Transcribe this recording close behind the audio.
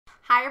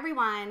Hi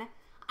everyone,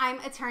 I'm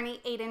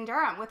attorney Aiden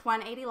Durham with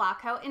 180 Law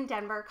Co. in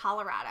Denver,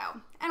 Colorado,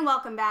 and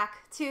welcome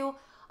back to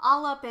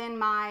All Up in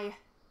My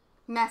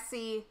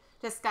Messy,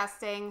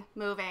 Disgusting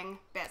Moving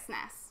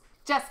Business.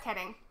 Just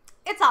kidding,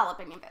 it's all up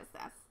in your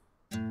business.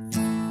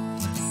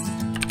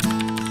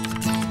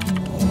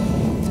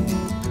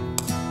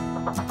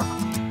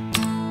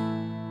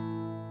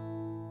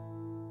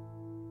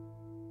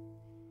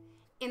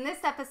 In this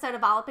episode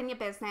of All Up in Your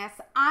Business,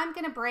 I'm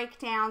going to break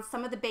down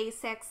some of the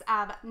basics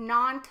of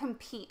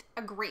non-compete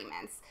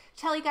agreements,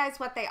 tell you guys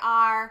what they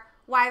are,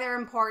 why they're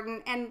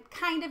important, and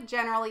kind of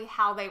generally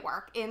how they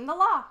work in the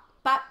law.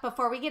 But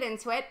before we get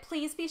into it,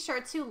 please be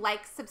sure to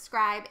like,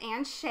 subscribe,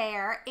 and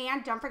share,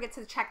 and don't forget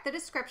to check the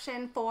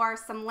description for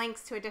some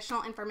links to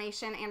additional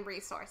information and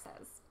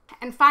resources.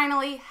 And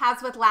finally,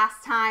 as with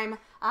last time,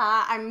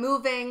 I'm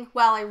moving.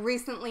 Well, I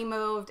recently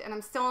moved and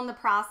I'm still in the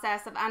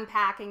process of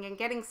unpacking and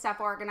getting stuff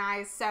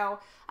organized. So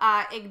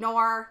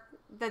ignore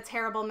the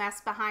terrible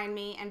mess behind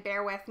me and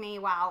bear with me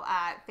while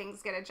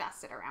things get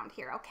adjusted around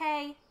here.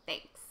 Okay,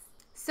 thanks.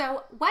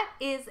 So what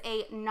is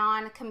a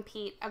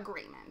non-compete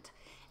agreement?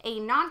 A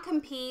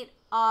non-compete,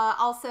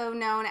 also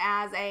known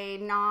as a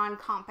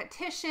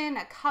non-competition,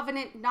 a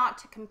covenant not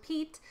to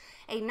compete.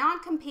 A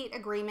non-compete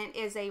agreement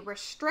is a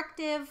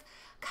restrictive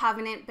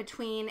covenant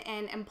between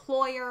an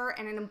employer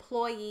and an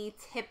employee,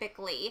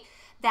 typically,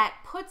 that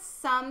puts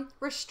some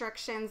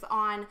restrictions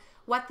on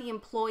what the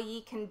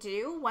employee can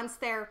do once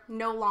they're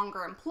no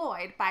longer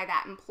employed by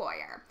that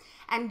employer.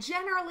 And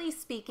generally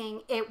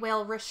speaking, it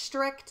will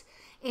restrict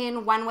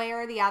in one way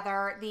or the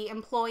other the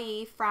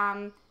employee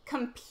from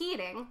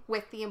competing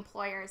with the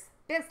employer's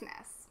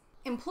business.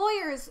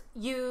 Employers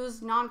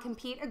use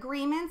non-compete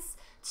agreements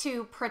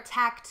to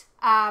protect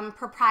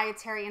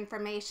proprietary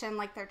information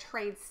like their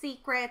trade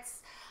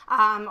secrets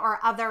or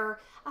other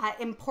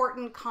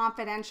important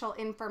confidential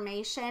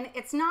information.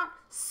 It's not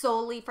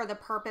solely for the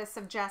purpose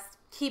of just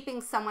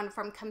keeping someone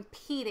from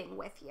competing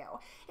with you.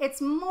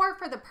 It's more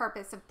for the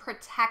purpose of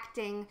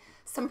protecting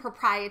some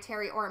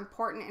proprietary or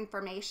important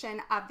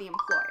information of the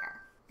employer.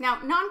 Now,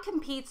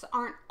 non-competes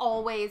aren't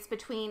always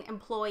between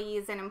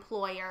employees and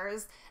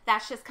employers.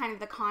 That's just kind of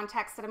the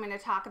context that I'm going to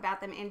talk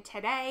about them in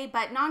today.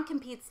 But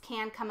non-competes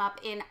can come up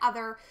in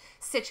other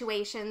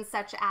situations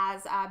such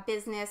as a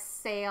business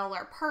sale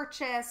or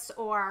purchase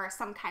or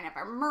some kind of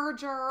a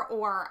merger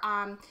or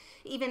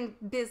even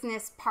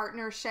business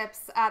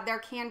partnerships. There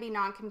can be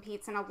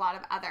non-competes in a lot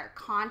of other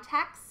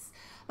contexts.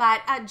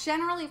 But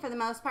generally, for the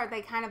most part,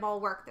 they kind of all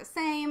work the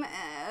same.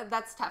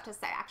 That's tough to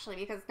say, actually,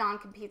 because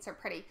non-competes are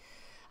pretty...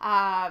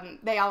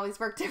 they always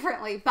work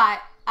differently,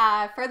 but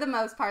for the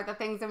most part, the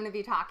things I'm going to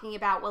be talking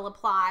about will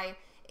apply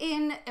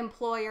in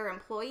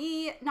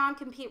employer-employee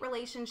non-compete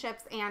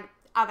relationships and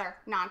other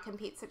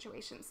non-compete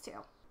situations too.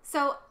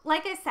 So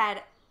like I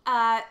said,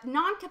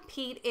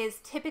 non-compete is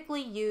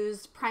typically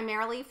used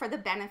primarily for the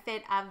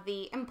benefit of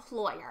the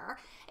employer,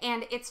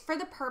 and it's for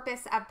the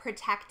purpose of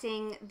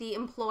protecting the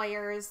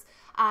employer's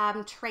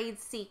trade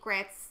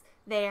secrets,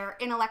 their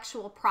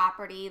intellectual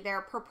property,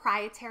 their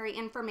proprietary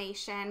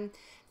information,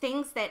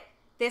 things that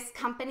this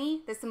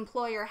company, this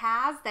employer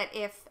has, that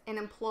if an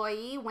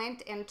employee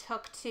went and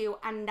took to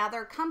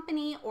another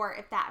company, or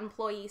if that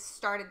employee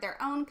started their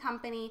own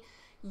company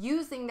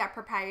using that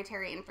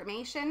proprietary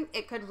information,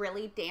 it could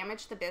really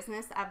damage the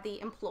business of the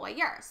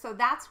employer. So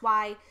that's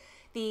why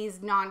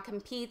these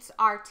non-competes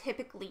are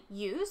typically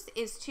used,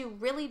 is to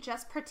really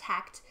just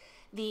protect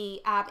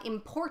the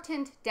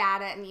important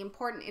data and the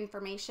important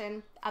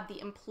information of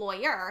the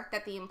employer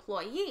that the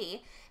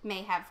employee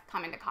may have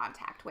come into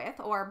contact with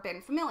or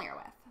been familiar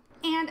with.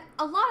 And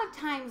a lot of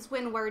times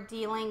when we're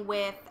dealing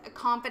with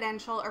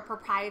confidential or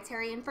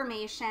proprietary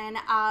information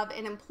of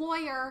an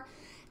employer,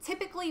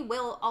 typically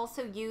we'll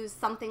also use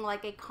something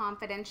like a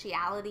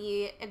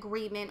confidentiality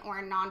agreement or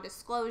a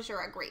non-disclosure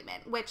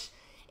agreement, which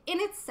in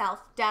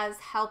itself does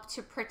help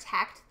to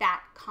protect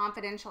that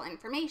confidential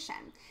information.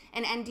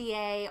 An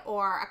NDA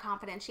or a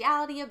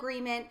confidentiality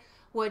agreement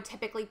would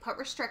typically put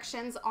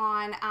restrictions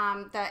on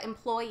the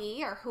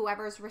employee or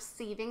whoever's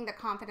receiving the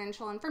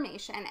confidential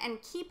information and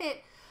keep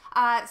it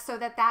so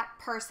that that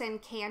person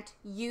can't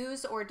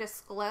use or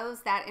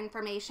disclose that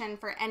information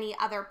for any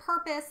other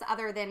purpose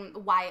other than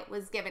why it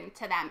was given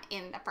to them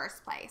in the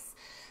first place.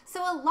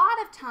 So a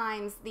lot of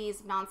times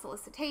these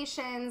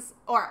non-solicitations,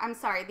 or I'm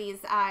sorry, these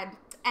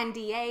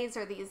NDAs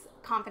or these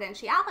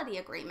confidentiality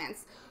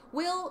agreements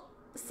will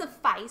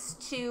suffice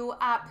to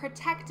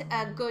protect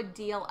a good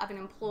deal of an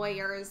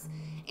employer's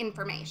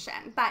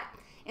information. But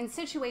in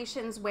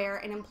situations where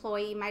an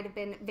employee might have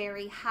been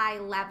very high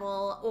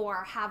level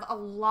or have a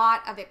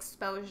lot of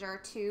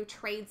exposure to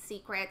trade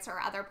secrets or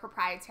other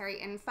proprietary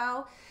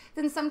info,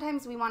 then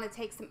sometimes we want to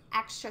take some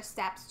extra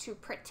steps to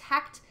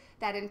protect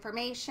that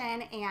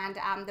information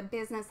and the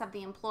business of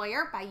the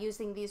employer by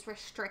using these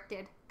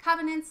restricted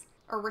covenants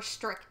or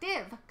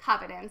restrictive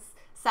covenants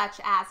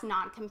such as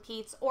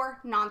non-competes or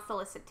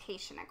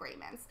non-solicitation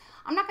agreements.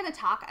 I'm not going to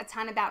talk a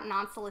ton about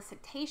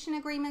non-solicitation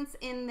agreements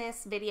in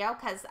this video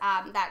because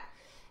that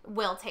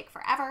will take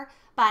forever.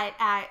 But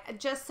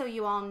just so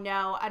you all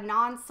know, a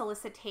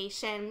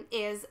non-solicitation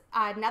is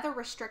another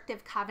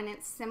restrictive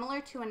covenant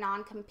similar to a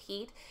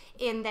non-compete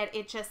in that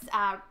it just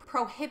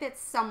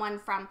prohibits someone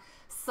from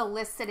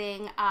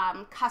soliciting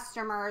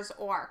customers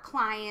or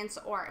clients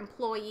or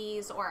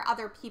employees or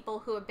other people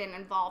who have been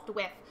involved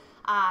with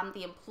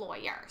the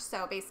employer.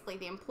 So basically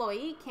the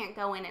employee can't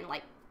go in and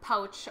like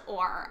poach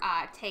or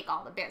take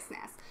all the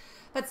business.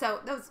 But so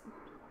those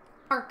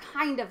are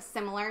kind of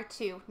similar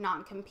to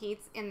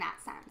non-competes in that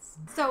sense.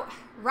 So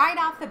right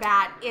off the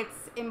bat,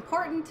 it's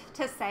important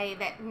to say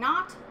that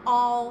not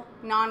all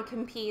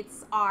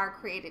non-competes are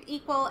created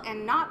equal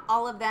and not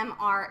all of them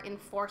are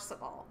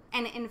enforceable.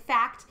 And in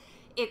fact,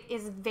 it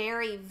is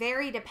very,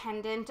 very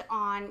dependent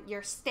on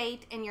your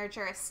state and your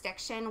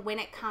jurisdiction when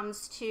it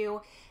comes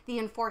to the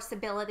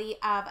enforceability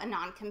of a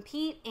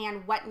non-compete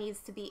and what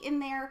needs to be in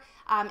there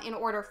in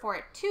order for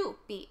it to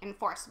be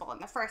enforceable in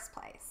the first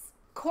place.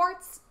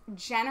 Courts,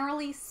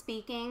 generally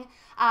speaking,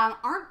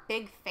 aren't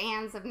big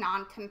fans of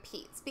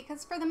non-competes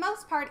because for the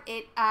most part,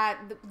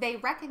 they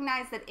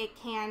recognize that it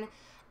can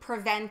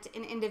prevent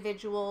an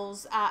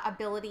individual's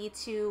ability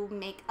to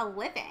make a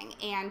living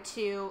and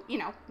to,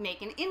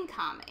 make an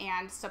income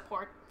and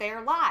support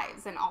their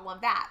lives and all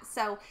of that.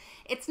 So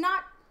it's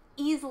not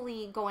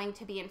easily going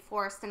to be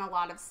enforced in a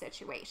lot of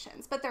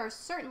situations, but there are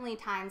certainly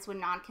times when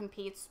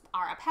non-competes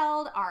are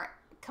upheld, are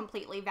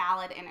completely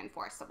valid and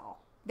enforceable.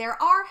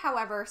 There are,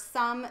 however,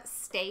 some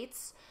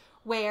states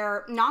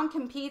where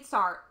non-competes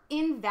are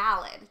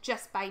invalid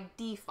just by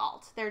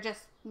default.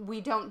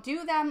 We don't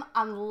do them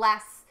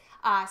unless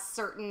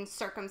certain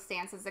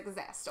circumstances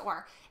exist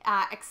or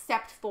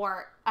except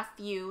for a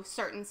few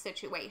certain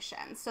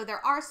situations. So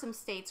there are some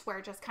states where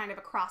just kind of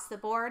across the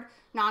board,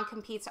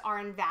 non-competes are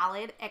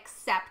invalid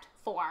except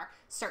for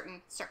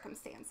certain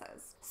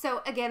circumstances.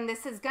 So again,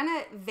 this is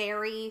gonna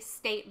vary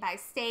state by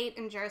state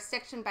and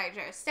jurisdiction by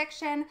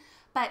jurisdiction,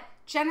 but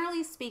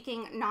generally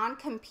speaking,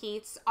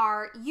 non-competes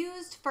are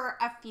used for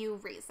a few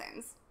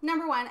reasons.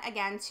 Number one,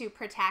 again, to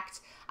protect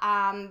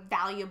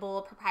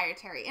valuable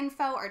proprietary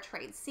info or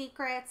trade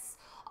secrets.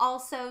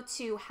 Also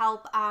to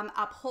help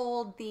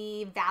uphold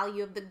the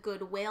value of the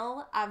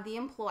goodwill of the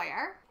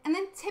employer. And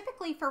then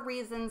typically for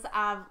reasons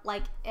of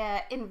like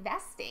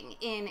investing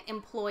in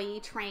employee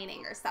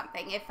training or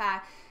something. If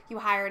you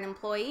hire an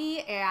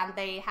employee and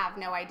they have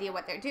no idea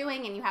what they're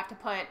doing and you have to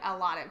put a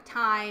lot of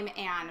time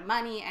and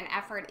money and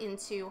effort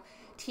into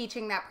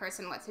teaching that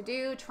person what to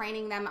do,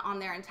 training them on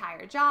their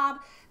entire job,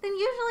 then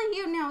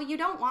usually, you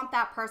don't want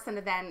that person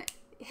to then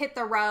hit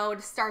the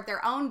road, start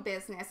their own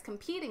business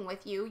competing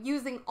with you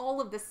using all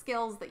of the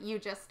skills that you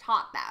just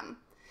taught them.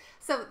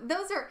 So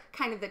those are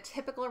kind of the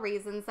typical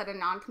reasons that a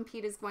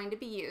non-compete is going to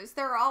be used.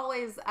 There are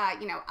always,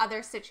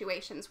 other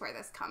situations where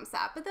this comes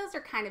up, but those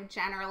are kind of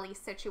generally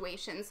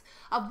situations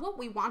of what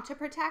we want to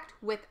protect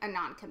with a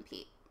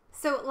non-compete.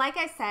 So like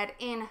I said,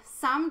 in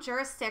some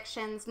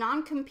jurisdictions,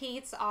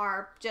 non-competes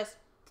are just,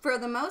 for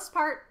the most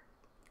part,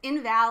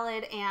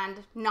 invalid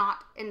and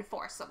not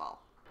enforceable.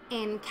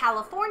 In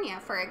California,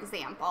 for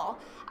example,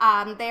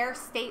 their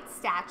state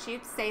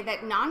statutes say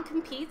that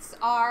non-competes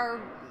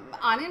are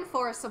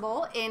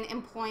unenforceable in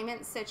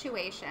employment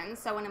situations.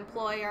 So an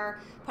employer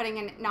putting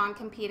a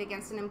non-compete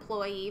against an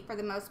employee for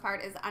the most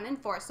part is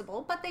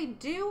unenforceable, but they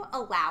do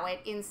allow it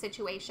in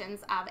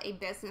situations of a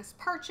business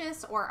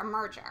purchase or a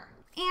merger.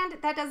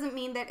 And that doesn't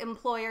mean that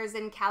employers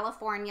in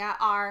California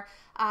are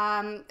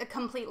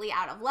completely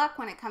out of luck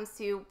when it comes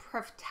to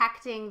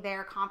protecting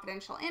their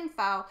confidential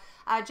info.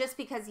 Just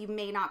because you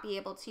may not be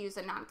able to use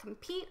a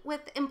non-compete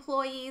with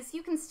employees,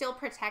 you can still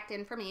protect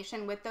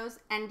information with those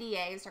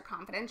NDAs or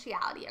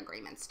confidentiality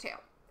agreements too.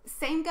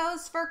 Same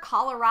goes for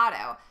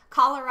Colorado.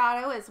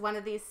 Colorado is one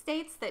of these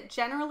states that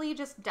generally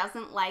just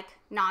doesn't like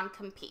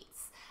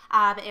non-competes.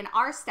 And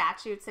our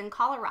statutes in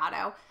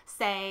Colorado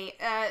say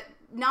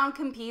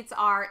non-competes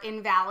are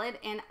invalid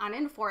and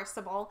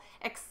unenforceable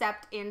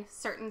except in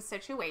certain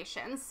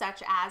situations,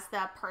 such as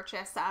the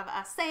purchase of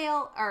a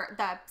sale or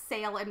the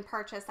sale and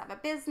purchase of a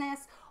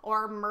business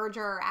or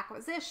merger or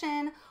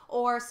acquisition,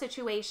 or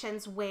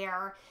situations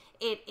where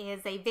it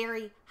is a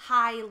very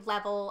high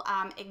level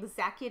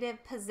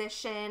executive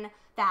position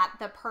that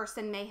the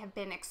person may have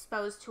been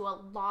exposed to a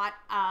lot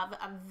of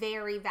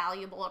very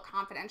valuable or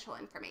confidential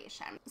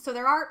information. So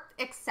there are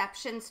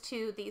exceptions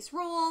to these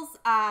rules,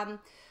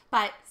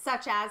 but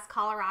such as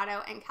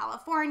Colorado and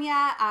California,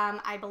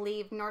 I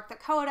believe North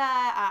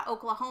Dakota,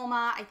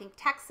 Oklahoma, I think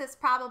Texas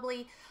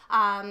probably.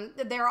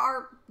 There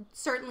are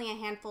certainly a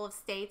handful of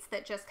states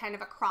that just kind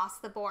of across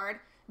the board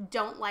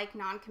don't like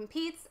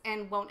non-competes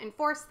and won't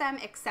enforce them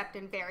except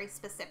in very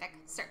specific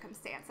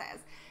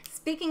circumstances.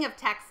 Speaking of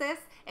Texas,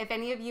 if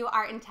any of you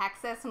are in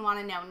Texas and want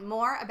to know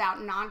more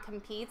about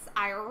non-competes,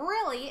 I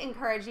really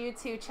encourage you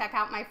to check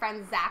out my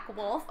friend Zach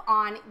Wolfe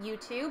on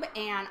YouTube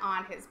and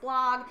on his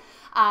blog.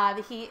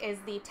 He is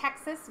the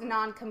Texas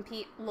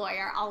non-compete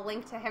lawyer. I'll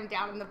link to him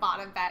down in the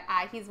bottom, but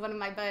he's one of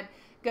my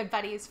good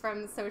buddies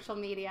from social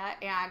media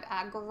and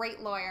a great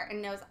lawyer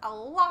and knows a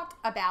lot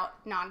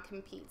about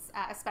non-competes,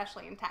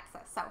 especially in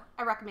Texas. So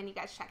I recommend you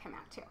guys check him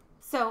out too.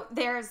 So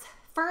there's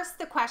first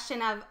the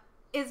question of,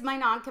 is my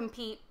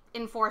non-compete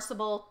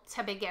enforceable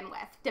to begin with,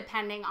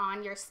 depending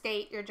on your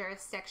state, your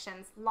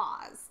jurisdiction's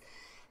laws?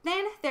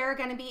 Then there are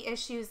going to be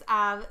issues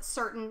of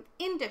certain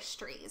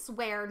industries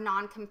where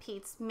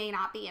non-competes may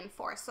not be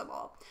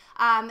enforceable.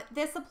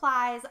 This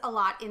applies a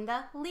lot in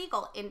the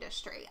legal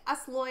industry.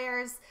 Us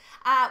lawyers,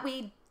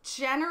 we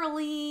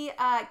generally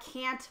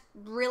can't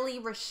really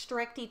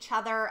restrict each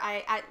other.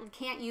 I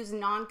can't use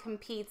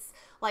non-competes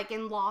like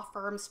in law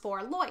firms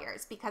for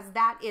lawyers, because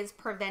that is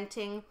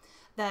preventing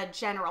the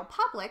general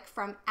public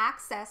from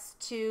access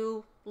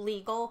to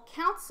legal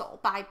counsel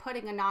by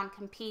putting a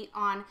non-compete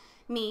on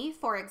me.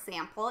 For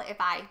example, if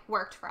I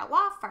worked for a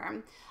law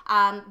firm,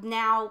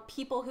 now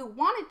people who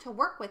wanted to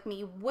work with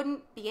me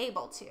wouldn't be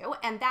able to,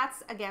 and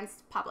that's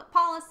against public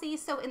policy.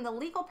 So in the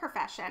legal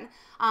profession,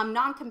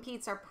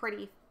 non-competes are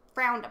pretty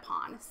frowned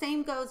upon.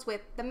 Same goes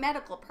with the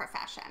medical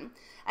profession.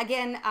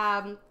 Again,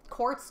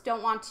 courts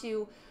don't want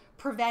to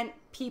prevent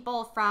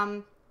people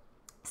from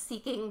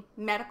seeking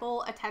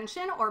medical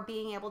attention or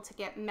being able to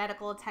get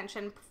medical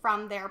attention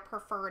from their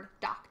preferred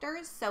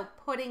doctors. So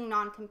putting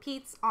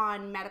non-competes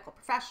on medical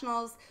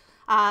professionals,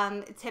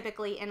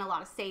 typically in a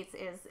lot of states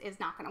is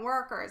not going to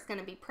work, or is going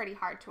to be pretty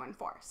hard to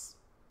enforce.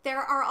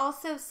 There are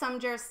also some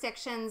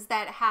jurisdictions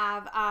that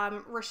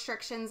have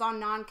restrictions on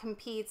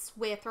non-competes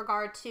with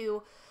regard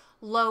to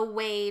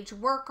low-wage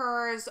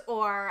workers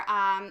or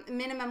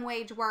minimum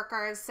wage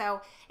workers. So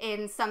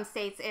in some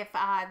states, if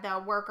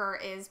the worker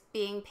is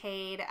being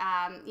paid,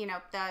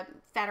 the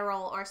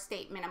federal or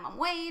state minimum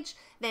wage,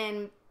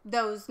 then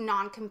those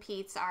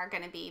non-competes are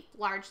going to be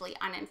largely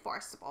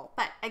unenforceable.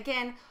 But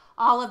again,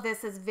 all of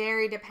this is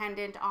very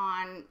dependent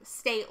on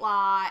state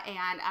law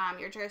and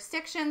your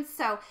jurisdictions.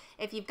 So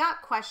if you've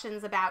got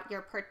questions about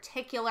your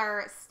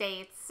particular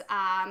state's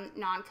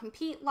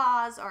non-compete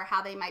laws or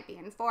how they might be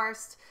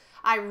enforced,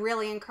 I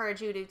really encourage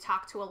you to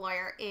talk to a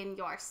lawyer in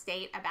your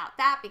state about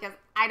that, because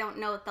I don't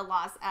know the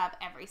laws of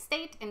every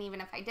state, and even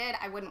if I did,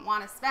 I wouldn't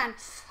want to spend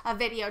a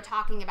video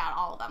talking about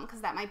all of them,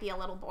 because that might be a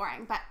little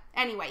boring. But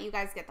anyway, you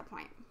guys get the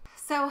point.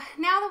 So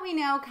now that we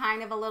know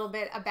kind of a little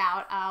bit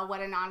about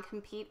what a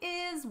non-compete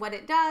is, what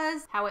it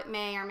does, how it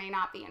may or may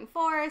not be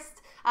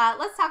enforced,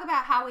 let's talk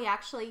about how we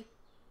actually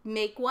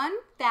make one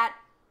that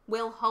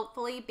will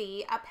hopefully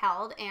be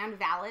upheld and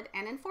valid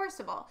and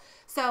enforceable.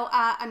 So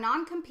a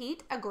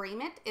non-compete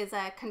agreement is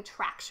a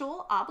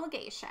contractual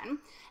obligation,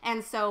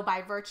 and so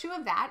by virtue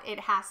of that, it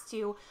has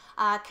to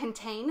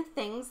contain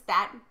things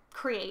that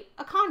create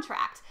a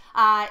contract.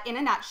 In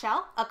a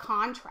nutshell, a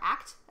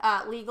contract,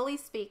 legally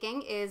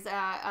speaking, is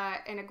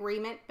an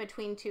agreement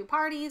between two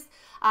parties,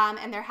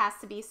 and there has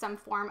to be some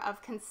form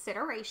of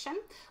consideration,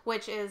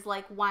 which is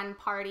like one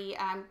party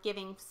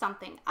giving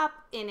something up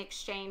in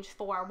exchange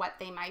for what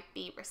they might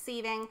be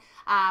receiving.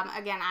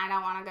 Again, I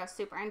don't want to go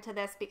super into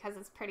this because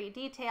it's pretty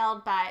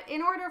detailed, but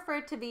in order for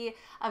it to be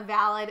a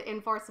valid,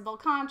 enforceable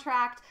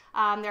contract,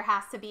 there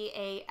has to be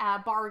a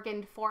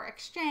bargained for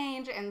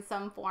exchange in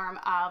some form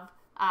of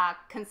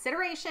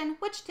consideration,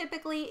 which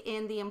typically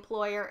in the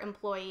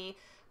employer-employee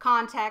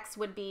context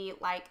would be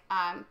like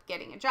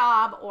getting a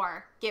job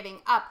or giving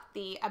up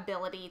the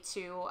ability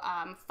to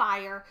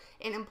fire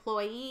an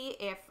employee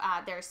if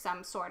there's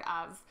some sort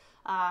of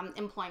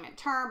employment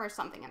term or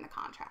something in the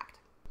contract.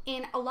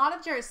 In a lot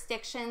of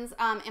jurisdictions,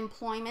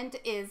 employment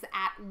is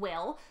at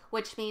will,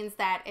 which means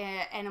that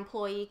an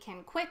employee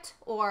can quit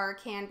or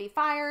can be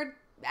fired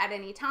at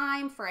any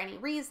time for any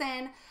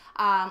reason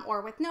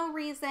or with no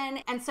reason.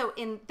 And so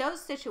in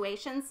those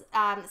situations,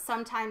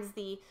 sometimes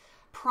the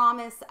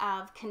promise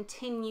of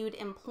continued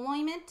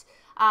employment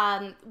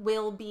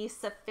will be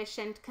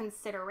sufficient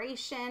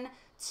consideration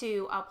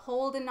to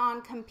uphold a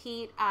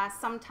non-compete.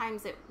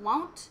 Sometimes it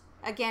won't.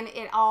 Again,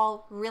 it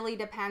all really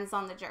depends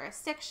on the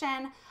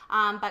jurisdiction,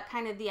 but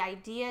kind of the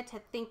idea to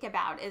think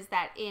about is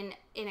that in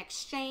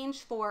exchange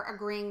for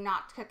agreeing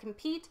not to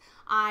compete,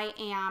 I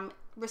am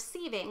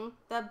receiving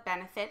the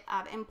benefit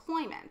of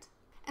employment.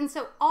 And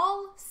so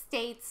all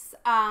states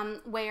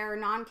where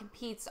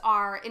non-competes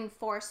are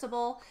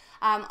enforceable,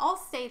 all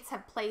states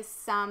have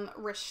placed some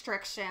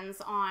restrictions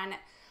on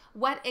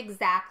what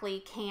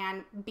exactly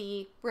can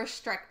be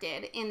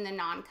restricted in the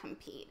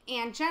non-compete.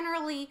 And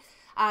generally,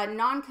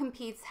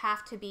 non-competes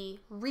have to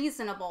be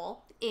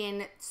reasonable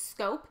in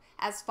scope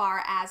as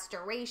far as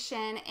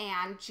duration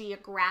and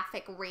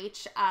geographic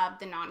reach of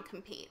the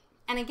non-compete.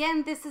 And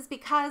again, this is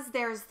because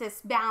there's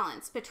this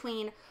balance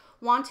between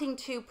wanting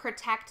to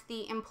protect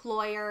the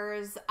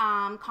employer's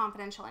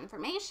confidential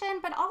information,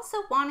 but also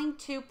wanting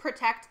to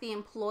protect the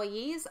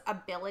employee's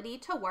ability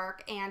to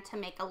work and to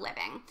make a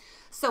living.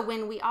 So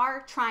when we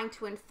are trying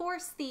to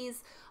enforce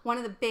these, one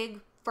of the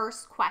big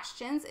first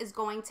questions is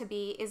going to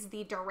be, is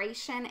the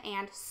duration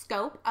and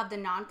scope of the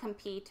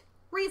non-compete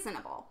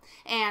reasonable?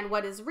 And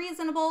what is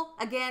reasonable,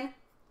 again,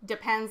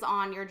 depends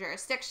on your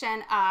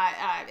jurisdiction.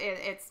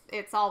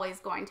 It's always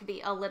going to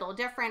be a little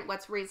different.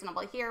 What's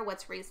reasonable here,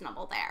 what's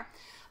reasonable there.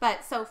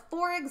 But so,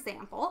 for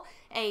example,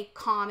 a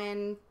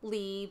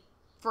commonly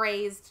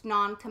phrased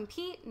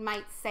non-compete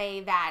might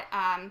say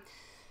that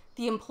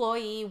the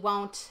employee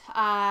won't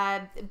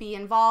be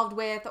involved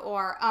with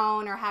or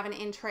own or have an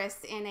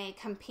interest in a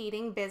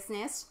competing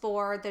business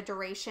for the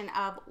duration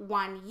of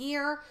 1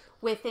 year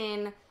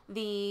within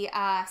the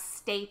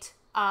state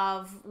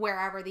of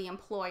wherever the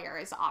employer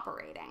is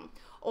operating,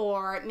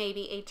 or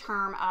maybe a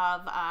term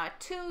of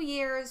 2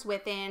 years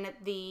within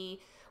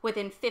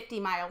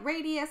 50-mile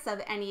radius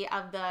of any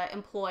of the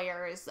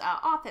employer's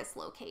office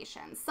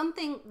locations,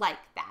 something like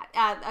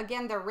that.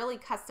 Again, they're really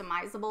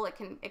customizable.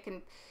 It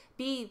can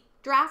be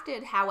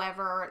drafted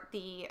however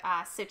the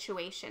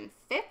situation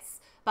fits,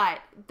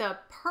 but the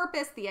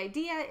purpose, the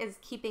idea is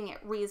keeping it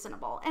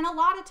reasonable. And a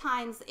lot of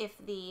times if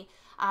the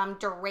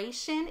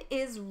duration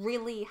is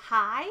really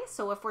high,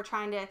 so if we're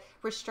trying to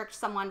restrict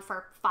someone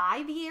for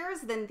 5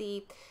 years, then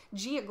the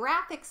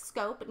geographic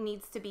scope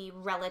needs to be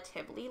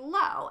relatively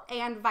low,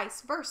 and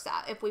vice versa.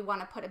 If we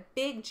want to put a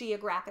big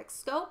geographic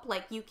scope,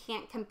 like you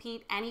can't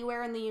compete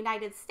anywhere in the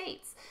United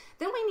States,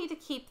 then we need to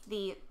keep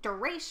the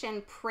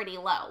duration pretty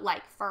low,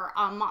 like for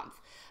a month,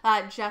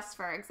 just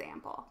for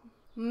example.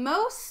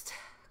 Most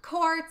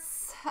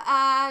courts,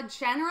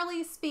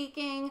 generally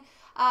speaking,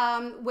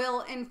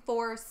 will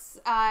enforce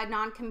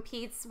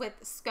non-competes with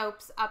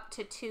scopes up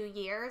to 2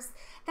 years.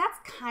 That's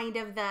kind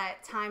of the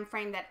time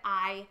frame that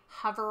I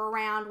hover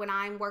around when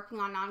I'm working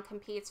on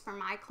non-competes for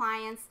my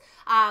clients.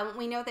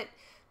 We know that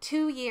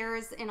 2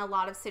 years in a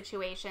lot of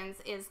situations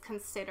is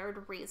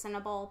considered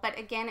reasonable, but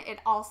again, it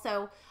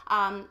also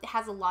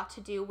has a lot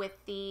to do with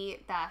the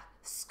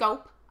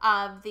scope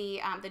of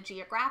the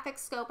geographic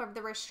scope of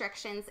the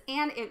restrictions,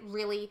 and it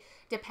really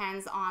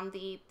depends on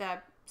the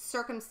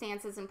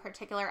circumstances in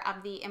particular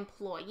of the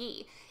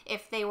employee.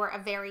 If they were a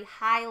very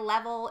high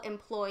level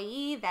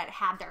employee that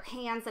had their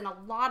hands in a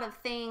lot of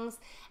things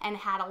and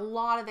had a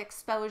lot of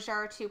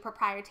exposure to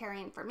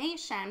proprietary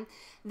information,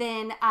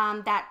 then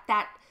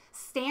that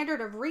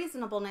standard of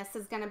reasonableness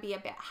is going to be a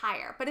bit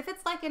higher. But if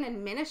it's like an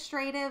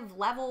administrative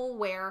level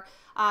where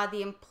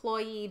the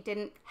employee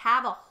didn't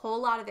have a whole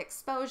lot of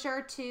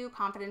exposure to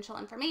confidential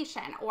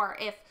information, or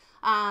if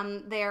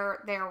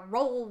their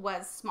role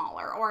was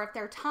smaller, or if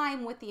their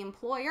time with the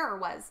employer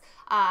was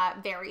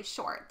very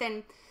short,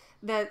 then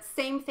the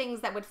same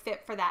things that would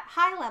fit for that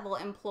high level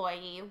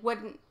employee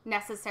wouldn't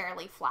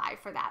necessarily fly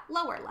for that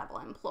lower level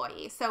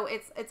employee. So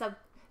it's a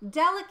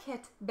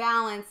delicate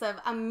balance of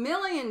a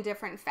million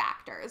different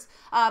factors,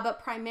 but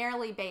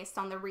primarily based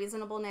on the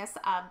reasonableness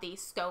of the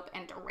scope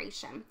and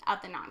duration of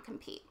the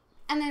non-compete.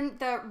 And then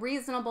the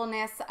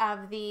reasonableness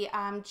of the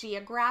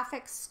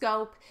geographic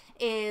scope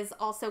is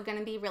also going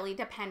to be really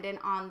dependent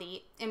on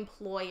the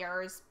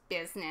employer's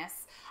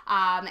business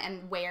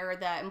and where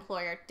the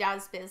employer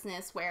does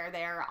business, where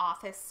their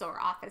office or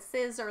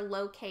offices are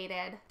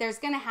located. There's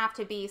going to have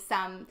to be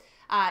some,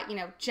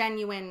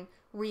 genuine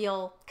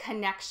real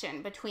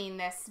connection between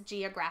this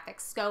geographic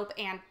scope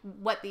and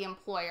what the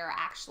employer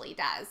actually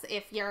does.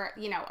 If you're,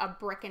 a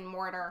brick and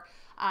mortar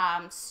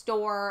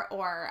store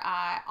or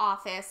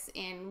office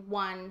in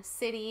one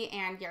city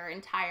and your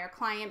entire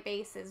client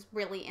base is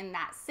really in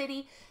that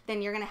city,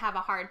 then you're going to have a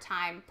hard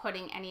time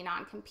putting any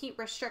non-compete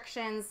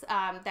restrictions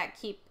that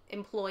keep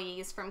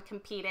employees from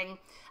competing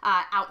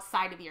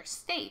outside of your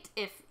state,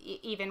 if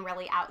even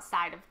really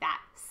outside of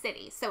that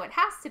city. So it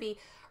has to be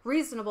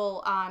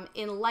reasonable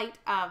in light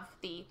of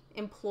the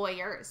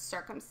employer's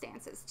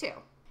circumstances too.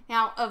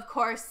 Now, of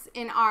course,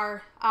 in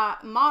our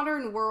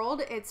modern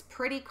world, it's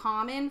pretty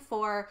common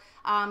for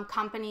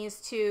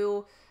companies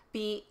to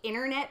be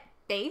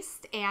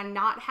internet-based and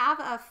not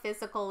have a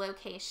physical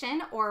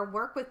location or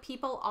work with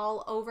people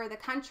all over the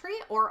country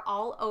or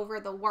all over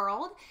the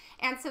world.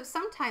 And so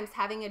sometimes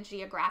having a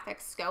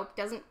geographic scope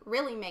doesn't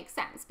really make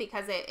sense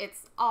because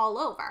it's all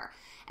over.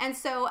 And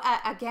so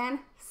again,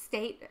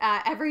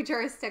 every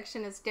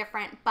jurisdiction is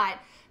different, but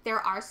there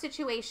are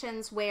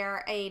situations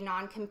where a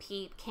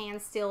non-compete can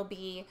still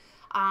be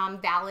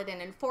valid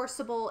and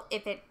enforceable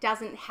if it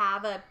doesn't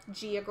have a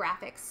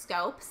geographic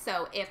scope.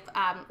 So if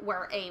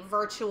we're a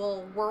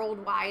virtual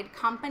worldwide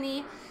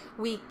company,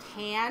 we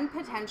can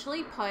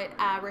potentially put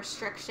a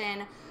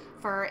restriction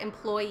for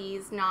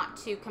employees not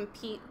to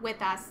compete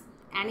with us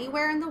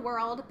anywhere in the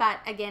world. But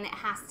again, it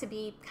has to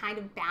be kind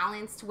of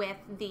balanced with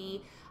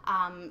the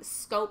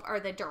scope or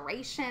the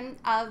duration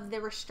of the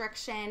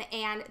restriction,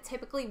 and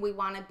typically we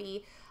want to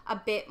be a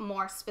bit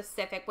more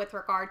specific with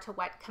regard to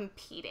what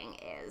competing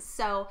is.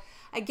 So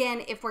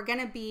again, if we're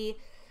going to be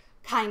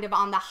kind of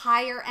on the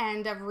higher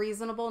end of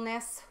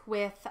reasonableness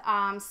with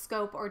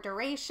scope or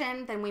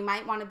duration, then we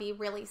might want to be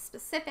really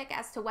specific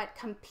as to what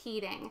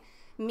competing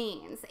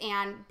means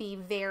and be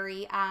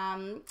very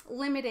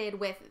limited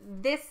with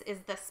this is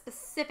the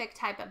specific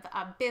type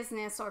of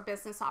business or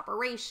business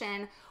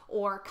operation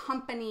or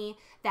company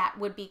that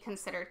would be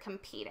considered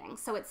competing.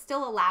 So it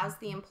still allows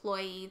the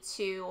employee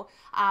to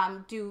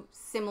do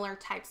similar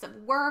types of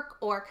work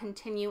or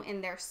continue in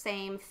their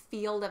same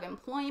field of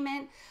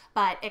employment,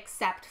 but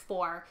except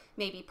for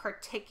maybe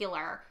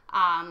particular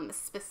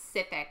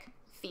specific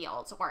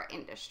fields or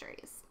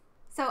industries.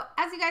 So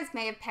as you guys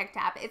may have picked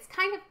up, it's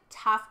kind of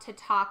tough to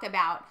talk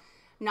about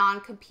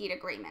non-compete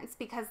agreements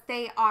because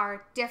they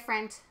are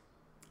different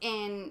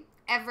in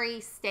every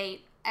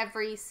state,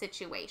 every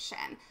situation,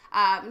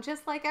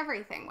 just like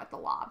everything with the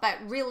law. But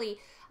really,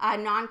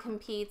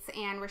 non-competes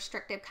and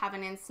restrictive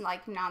covenants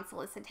like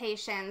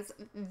non-solicitations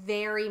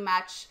very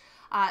much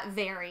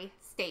vary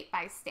state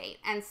by state.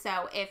 And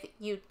so if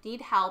you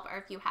need help or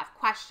if you have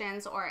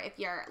questions or if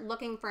you're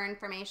looking for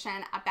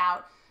information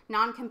about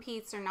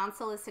non-competes or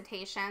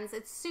non-solicitations,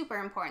 it's super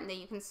important that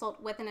you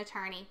consult with an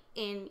attorney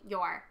in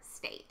your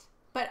state.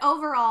 But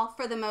overall,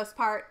 for the most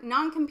part,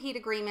 non-compete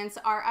agreements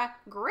are a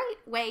great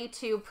way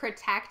to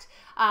protect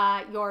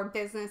your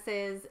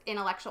business's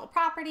intellectual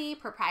property,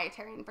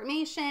 proprietary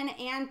information,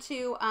 and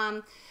to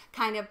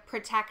kind of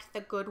protect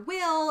the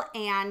goodwill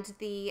and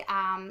the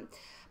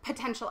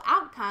potential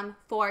outcome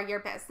for your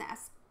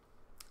business.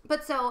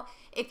 But so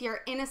if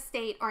you're in a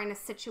state or in a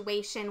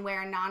situation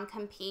where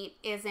non-compete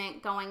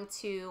isn't going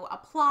to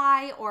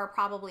apply or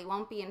probably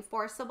won't be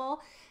enforceable,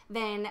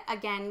 then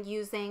again,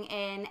 using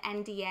an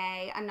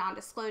NDA, a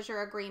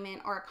non-disclosure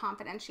agreement, or a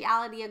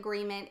confidentiality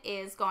agreement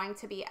is going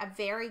to be a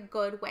very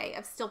good way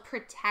of still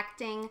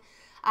protecting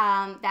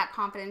that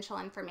confidential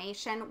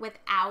information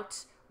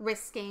without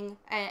risking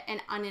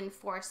an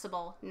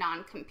unenforceable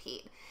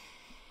non-compete.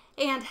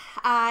 And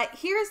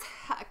here's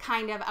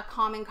kind of a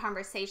common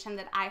conversation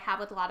that I have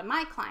with a lot of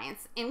my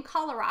clients. In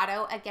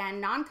Colorado, again,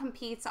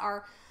 non-competes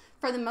are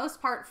for the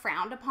most part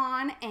frowned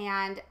upon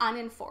and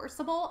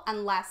unenforceable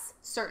unless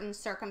certain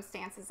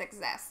circumstances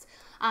exist.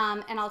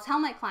 And I'll tell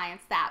my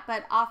clients that,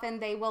 but often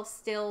they will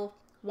still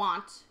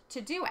want to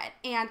do it.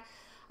 And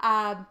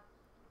I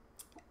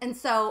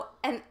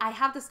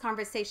have this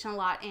conversation a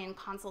lot in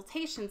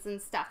consultations and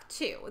stuff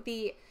too.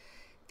 The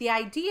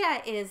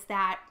idea is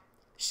that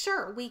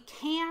sure, we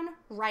can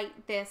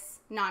write this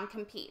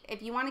non-compete.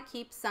 If you want to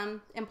keep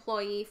some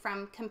employee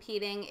from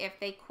competing if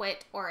they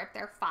quit or if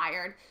they're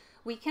fired,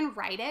 we can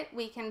write it.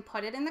 We can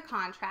put it in the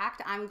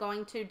contract. I'm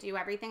going to do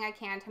everything I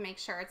can to make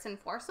sure it's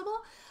enforceable.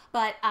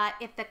 But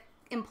if the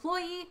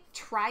employee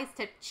tries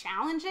to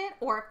challenge it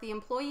or if the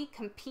employee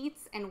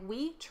competes and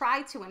we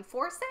try to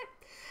enforce it,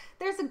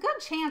 there's a good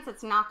chance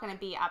it's not going to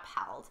be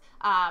upheld.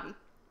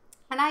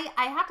 And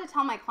I have to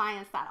tell my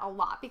clients that a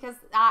lot because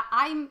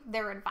I'm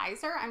their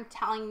advisor. I'm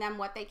telling them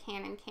what they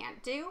can and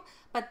can't do,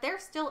 but they're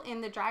still in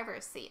the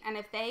driver's seat. And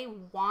if they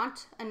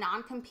want a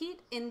non-compete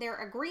in their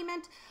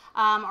agreement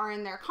or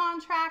in their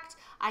contract,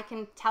 I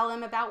can tell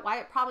them about why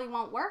it probably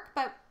won't work,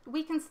 but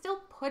we can still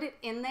put it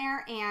in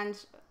there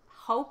and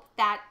hope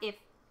that if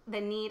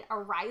the need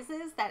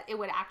arises, that it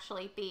would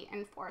actually be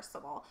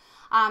enforceable.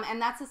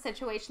 And that's a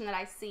situation that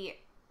I see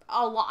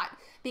a lot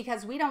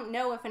because we don't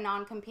know if a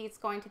non-compete is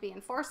going to be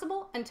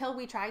enforceable until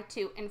we try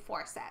to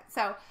enforce it.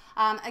 So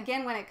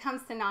again, when it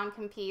comes to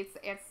non-competes,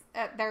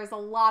 there's a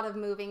lot of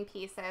moving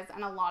pieces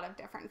and a lot of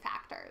different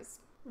factors.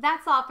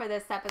 That's all for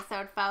this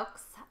episode,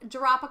 folks.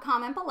 Drop a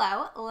comment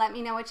below. Let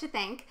me know what you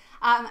think.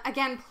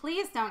 Again,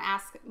 please don't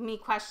ask me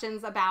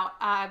questions about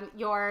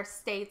your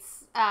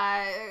state's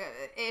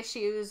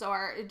issues,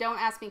 or don't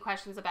ask me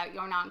questions about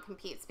your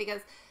non-competes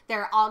because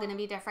they're all going to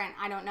be different.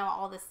 I don't know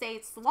all the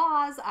state's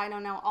laws. I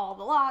don't know all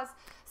the laws.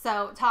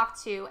 So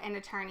talk to an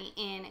attorney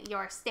in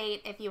your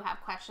state if you have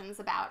questions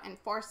about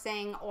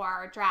enforcing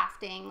or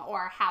drafting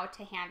or how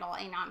to handle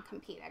a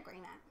non-compete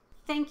agreement.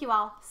 Thank you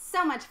all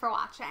so much for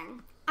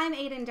watching. I'm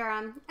Aiden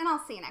Durham, and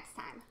I'll see you next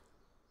time.